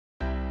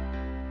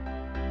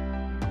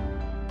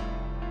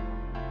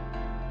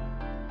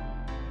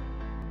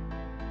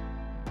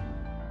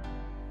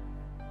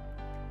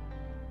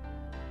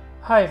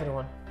Hi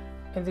everyone,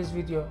 in this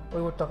video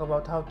we will talk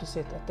about how to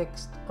set a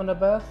text on a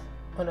path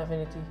on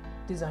Affinity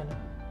Designer.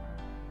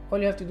 All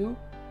you have to do,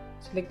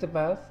 select the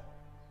path,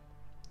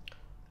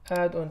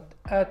 add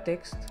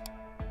text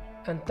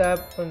and tap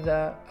on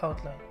the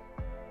outline.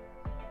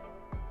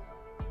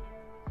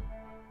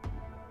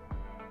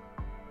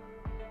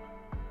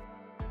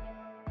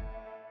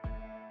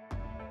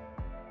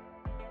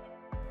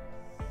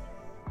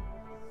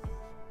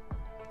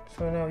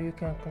 So now you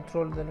can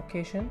control the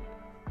location,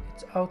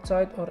 it's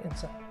outside or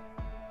inside.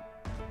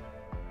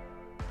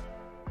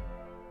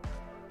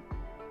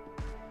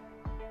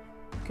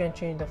 You can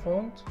change the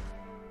font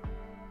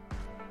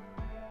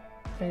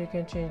and you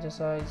can change the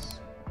size,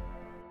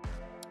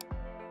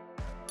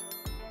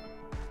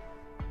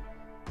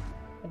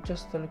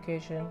 adjust the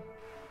location,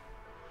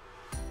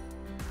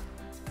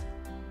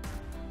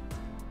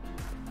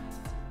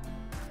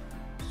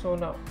 so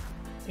now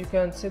you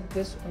can set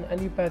this on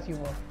any path you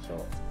want.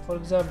 So for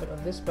example,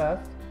 on this path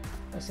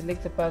I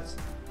select the path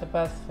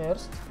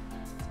first,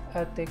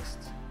 add text,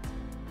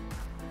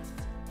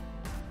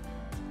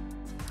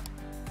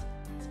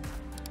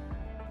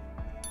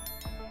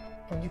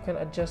 and you can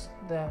adjust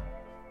the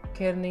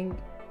kerning,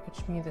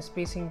 which means the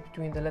spacing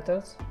between the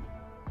letters.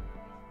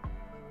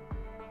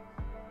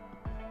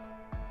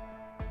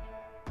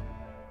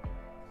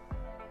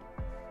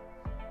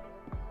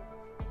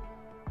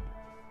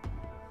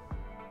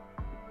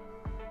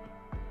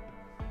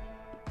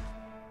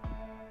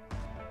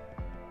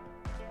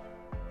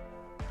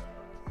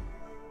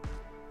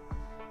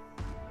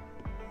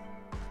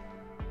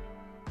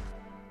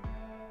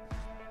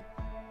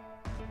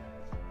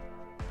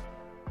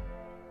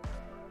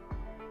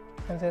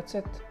 And that's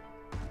it.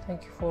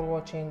 Thank you for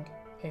watching.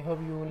 I hope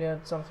you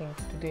learned something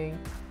today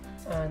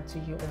and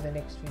see you in the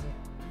next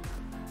video.